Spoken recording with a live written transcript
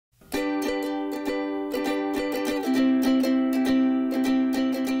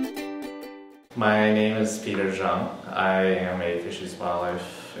My name is Peter Xiong. I am a fisheries,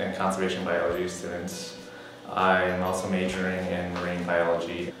 wildlife, and conservation biology student. I'm also majoring in marine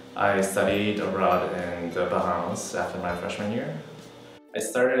biology. I studied abroad in the Bahamas after my freshman year. I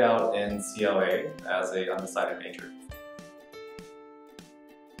started out in CLA as an undecided major.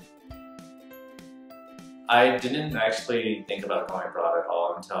 I didn't actually think about going abroad at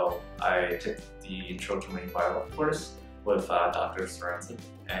all until I took the Intro to Marine Biology course with Dr. Sorensen,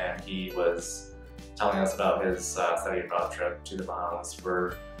 and he was telling us about his study abroad trip to the Bahamas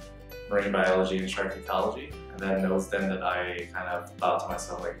for marine biology and shark ecology. And then it was then that I kind of thought to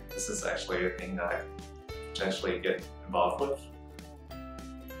myself, like, this is actually a thing that I could potentially get involved with.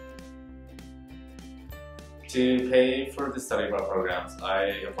 To pay for the study abroad programs, I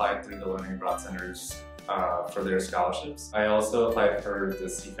applied through the Learning Abroad Centers for their scholarships. I also applied for the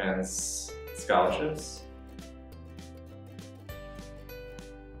CFANS scholarships.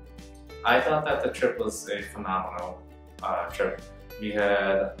 I thought that the trip was a phenomenal trip. We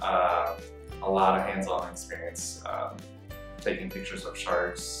had a lot of hands-on experience taking pictures of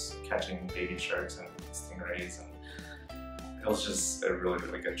sharks, catching baby sharks and stingrays, and it was just a really,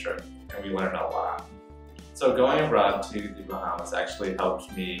 really good trip, and we learned a lot. So going abroad to the Bahamas actually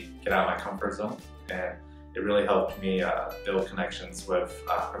helped me get out of my comfort zone, and it really helped me build connections with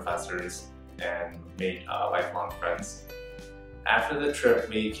professors and made lifelong friends. After the trip,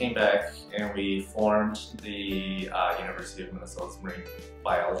 we came back and we formed the University of Minnesota's Marine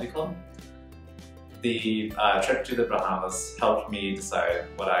Biology Club. The trip to the Bahamas helped me decide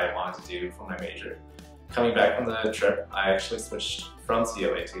what I wanted to do for my major. Coming back from the trip, I actually switched from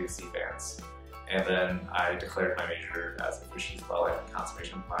CLA to CFANS, and then I declared my major as a fisheries, wildlife, and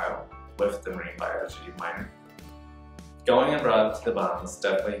conservation bio with the marine biology minor. Going abroad to the Bahamas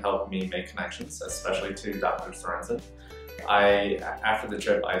definitely helped me make connections, especially to Dr. Sorensen. After the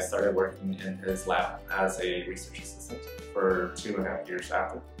trip, I started working in his lab as a research assistant for 2.5 years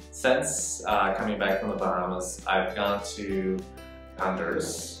after. Since coming back from the Bahamas, I've gone to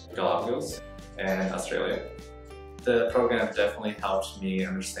Honduras, Galapagos, and Australia. The program definitely helped me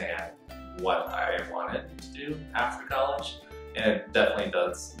understand what I wanted to do after college, and it definitely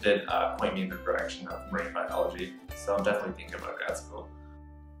did point me in the direction of marine biology, so I'm definitely thinking about grad school.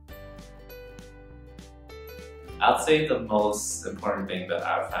 I'd say the most important thing that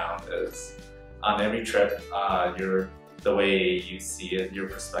I've found is on every trip, the way you see it, your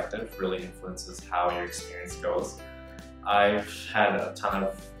perspective really influences how your experience goes. I've had a ton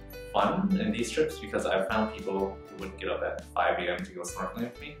of fun in these trips because I've found people who would get up at 5 a.m. to go snorkeling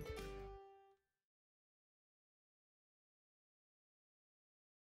with me.